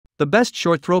The best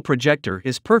short-throw projector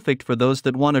is perfect for those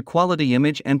that want a quality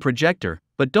image and projector,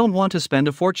 but don't want to spend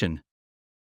a fortune.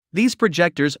 These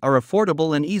projectors are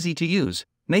affordable and easy to use,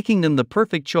 making them the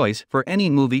perfect choice for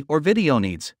any movie or video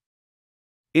needs.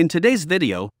 In today's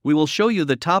video, we will show you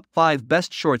the top 5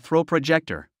 best short-throw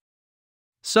projector.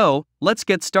 So, let's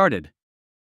get started.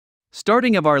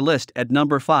 Starting of our list at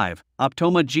number 5,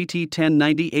 Optoma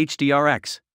GT1090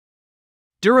 HDRX.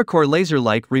 Duracore laser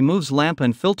light removes lamp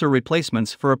and filter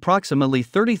replacements for approximately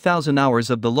 30,000 hours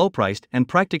of the low-priced and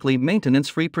practically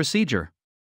maintenance-free procedure.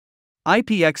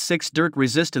 IPX6 dirt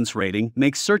resistance rating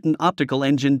makes certain optical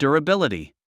engine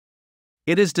durability.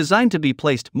 It is designed to be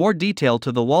placed more detailed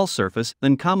to the wall surface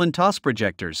than common toss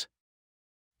projectors.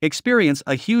 Experience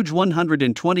a huge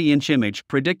 120-inch image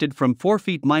predicted from 4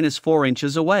 feet minus 4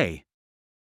 inches away.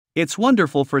 It's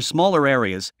wonderful for smaller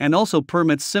areas and also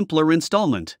permits simpler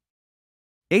installment.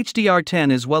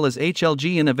 HDR10 as well as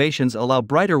HLG innovations allow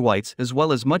brighter whites as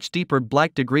well as much deeper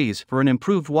black degrees for an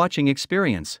improved watching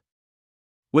experience.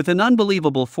 With an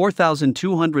unbelievable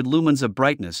 4,200 lumens of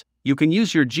brightness, you can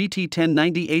use your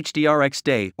GT1090 HDRX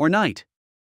day or night.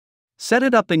 Set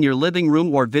it up in your living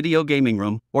room or video gaming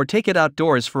room, or take it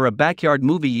outdoors for a backyard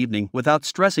movie evening without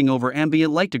stressing over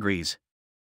ambient light degrees.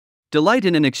 Delight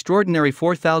in an extraordinary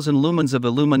 4,000 lumens of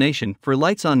illumination for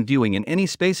lights-on viewing in any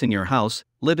space in your house,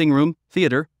 living room,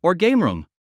 theater, or game room.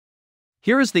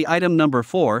 Here is the item number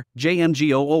 4,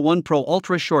 JMG001 Pro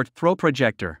Ultra Short Throw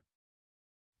Projector.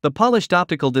 The polished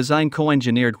optical design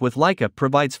co-engineered with Leica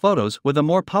provides photos with a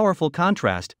more powerful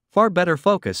contrast, far better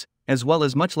focus, as well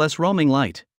as much less roaming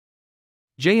light.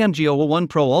 JMG001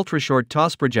 Pro Ultra Short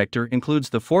Toss Projector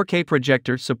includes the 4K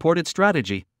projector supported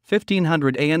strategy,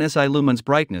 1500 ANSI lumens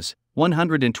brightness,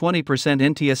 120%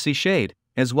 NTSC shade,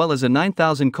 as well as a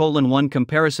 9000:1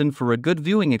 comparison for a good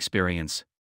viewing experience.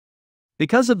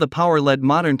 Because of the power-led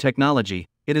modern technology,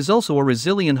 it is also a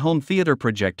resilient home theater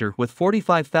projector with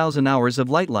 45,000 hours of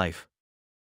light life.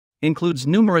 Includes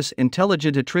numerous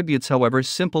intelligent attributes, however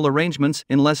simple arrangements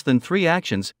in less than 3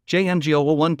 actions.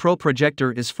 JMG001 Pro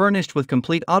projector is furnished with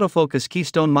complete autofocus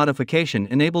keystone modification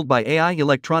enabled by AI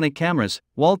electronic cameras,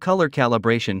 wall color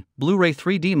calibration, Blu-ray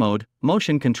 3D mode,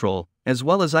 motion control, as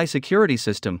well as eye security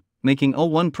system, making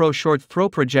 01 Pro short throw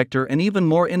projector an even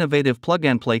more innovative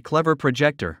plug-and-play clever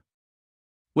projector.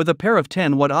 With a pair of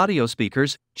 10-watt audio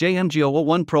speakers,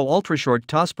 JMG001 Pro Ultra Short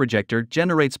Toss Projector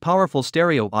generates powerful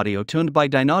stereo audio tuned by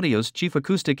Dynaudio's chief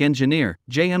acoustic engineer.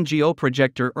 JMG0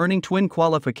 projector earning twin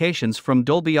qualifications from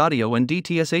Dolby Audio and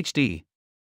DTS HD.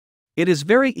 It is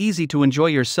very easy to enjoy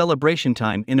your celebration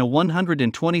time in a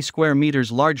 120 square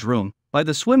meters large room, by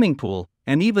the swimming pool,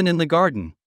 and even in the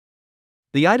garden.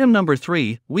 The item number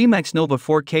 3, WiMAX Nova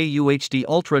 4K UHD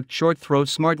Ultra Short Throw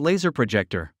Smart Laser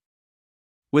Projector.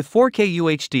 With 4K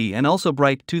UHD and also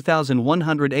bright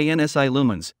 2100 ANSI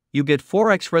lumens, you get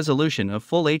 4x resolution of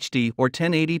Full HD or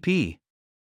 1080p.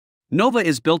 Nova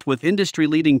is built with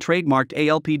industry-leading trademarked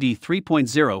ALPD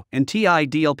 3.0 and TI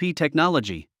DLP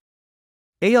technology.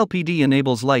 ALPD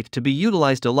enables light to be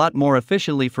utilized a lot more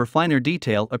efficiently for finer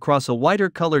detail across a wider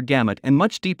color gamut and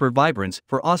much deeper vibrance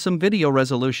for awesome video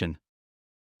resolution.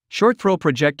 Short throw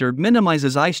projector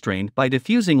minimizes eye strain by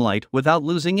diffusing light without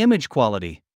losing image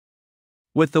quality.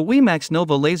 With the WiMAX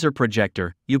Nova laser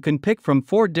projector, you can pick from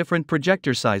 4 different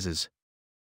projector sizes.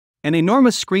 An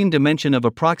enormous screen dimension of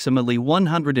approximately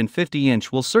 150-inch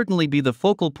will certainly be the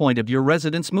focal point of your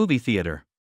residence movie theater.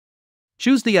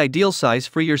 Choose the ideal size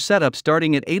for your setup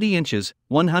starting at 80 inches,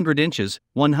 100 inches,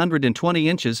 120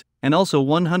 inches, and also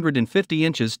 150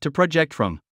 inches to project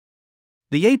from.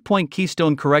 The 8-point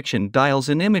keystone correction dials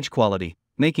in image quality,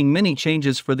 making many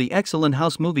changes for the excellent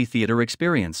house movie theater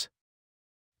experience.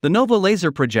 The Nova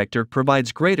laser projector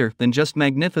provides greater than just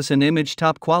magnificent image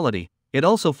top quality, it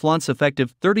also flaunts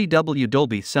effective 30W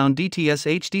Dolby Sound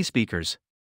DTS HD speakers.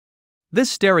 This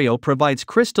stereo provides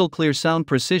crystal clear sound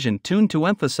precision tuned to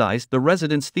emphasize the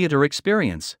residence theater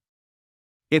experience.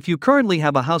 If you currently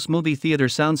have a house movie theater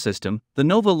sound system, the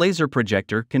Nova laser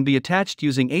projector can be attached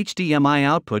using HDMI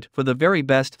output for the very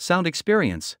best sound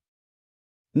experience.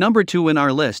 Number 2 in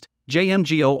our list,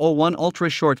 JMG001 Ultra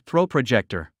Short Throw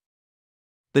Projector.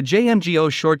 The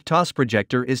JMG0 Short Toss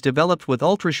Projector is developed with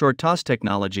ultra-short toss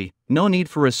technology, no need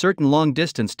for a certain long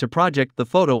distance to project the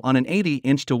photo on an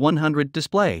 80-inch to 100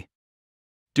 display.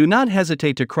 Do not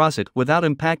hesitate to cross it without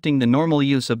impacting the normal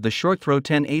use of the short throw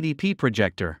 1080p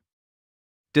projector.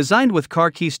 Designed with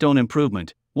car keystone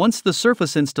improvement, once the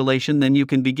surface installation, then you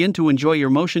can begin to enjoy your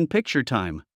motion picture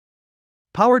time.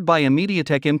 Powered by a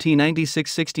MediaTek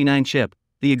MT9669 chip,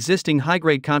 the existing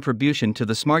high-grade contribution to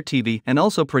the smart TV and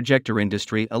also projector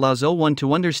industry allows O1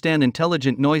 to understand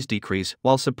intelligent noise decrease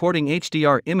while supporting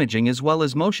HDR imaging as well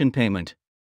as motion payment.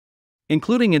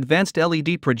 Including advanced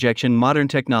LED projection, modern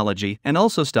technology, and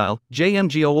also style,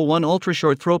 JMG001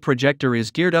 ultra-short throw projector is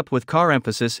geared up with car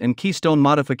emphasis and keystone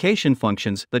modification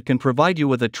functions that can provide you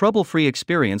with a trouble-free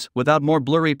experience without more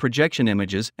blurry projection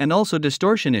images and also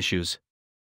distortion issues.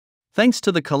 Thanks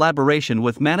to the collaboration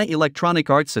with Mana Electronic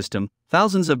Art System,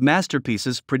 thousands of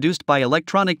masterpieces produced by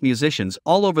electronic musicians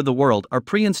all over the world are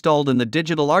pre-installed in the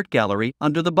digital art gallery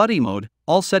under the Buddy mode,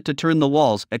 all set to turn the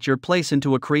walls at your place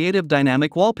into a creative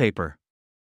dynamic wallpaper.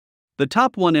 The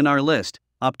top one in our list,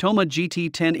 Optoma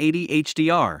GT1080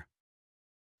 HDR.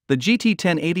 The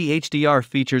GT1080 HDR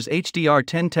features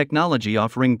HDR10 technology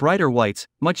offering brighter whites,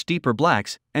 much deeper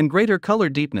blacks, and greater color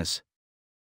deepness.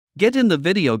 Get in the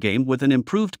video game with an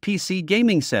improved PC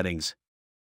gaming settings.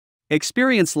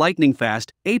 Experience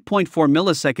lightning-fast, 8.4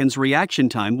 milliseconds reaction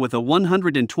time with a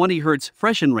 120 Hz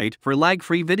freshen rate for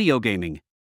lag-free video gaming.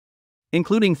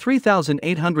 Including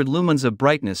 3,800 lumens of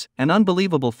brightness, an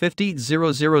unbelievable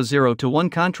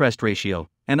 50:0:0:1 contrast ratio,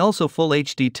 and also full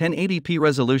HD 1080p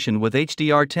resolution with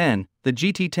HDR10, the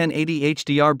GT1080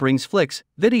 HDR brings flicks,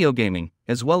 video gaming,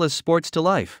 as well as sports to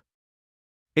life.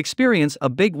 Experience a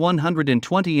big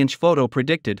 120-inch photo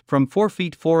predicted from 4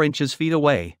 feet 4 inches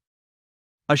away.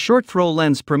 A short throw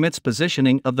lens permits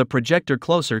positioning of the projector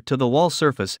closer to the wall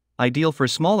surface, ideal for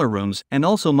smaller rooms and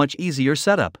also much easier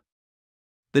setup.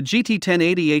 The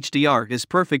GT1080 HDR is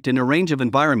perfect in a range of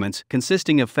environments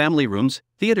consisting of family rooms,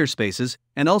 theater spaces,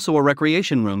 and also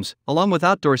recreation rooms, along with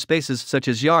outdoor spaces such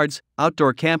as yards,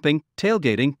 outdoor camping,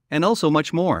 tailgating, and also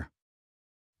much more.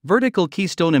 Vertical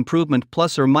keystone improvement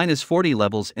plus or minus 40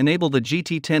 levels enable the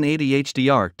GT1080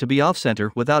 HDR to be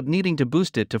off-center without needing to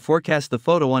boost it to forecast the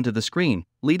photo onto the screen,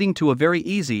 leading to a very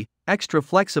easy, extra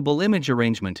flexible image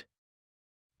arrangement.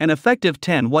 An effective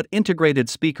 10-watt integrated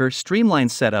speaker streamlines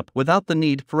setup without the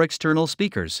need for external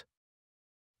speakers.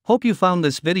 Hope you found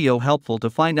this video helpful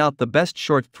to find out the best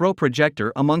short throw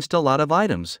projector amongst a lot of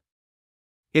items.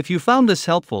 If you found this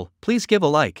helpful, please give a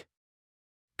like.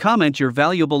 Comment your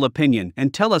valuable opinion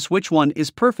and tell us which one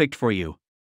is perfect for you.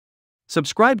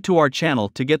 Subscribe to our channel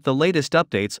to get the latest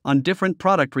updates on different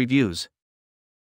product reviews.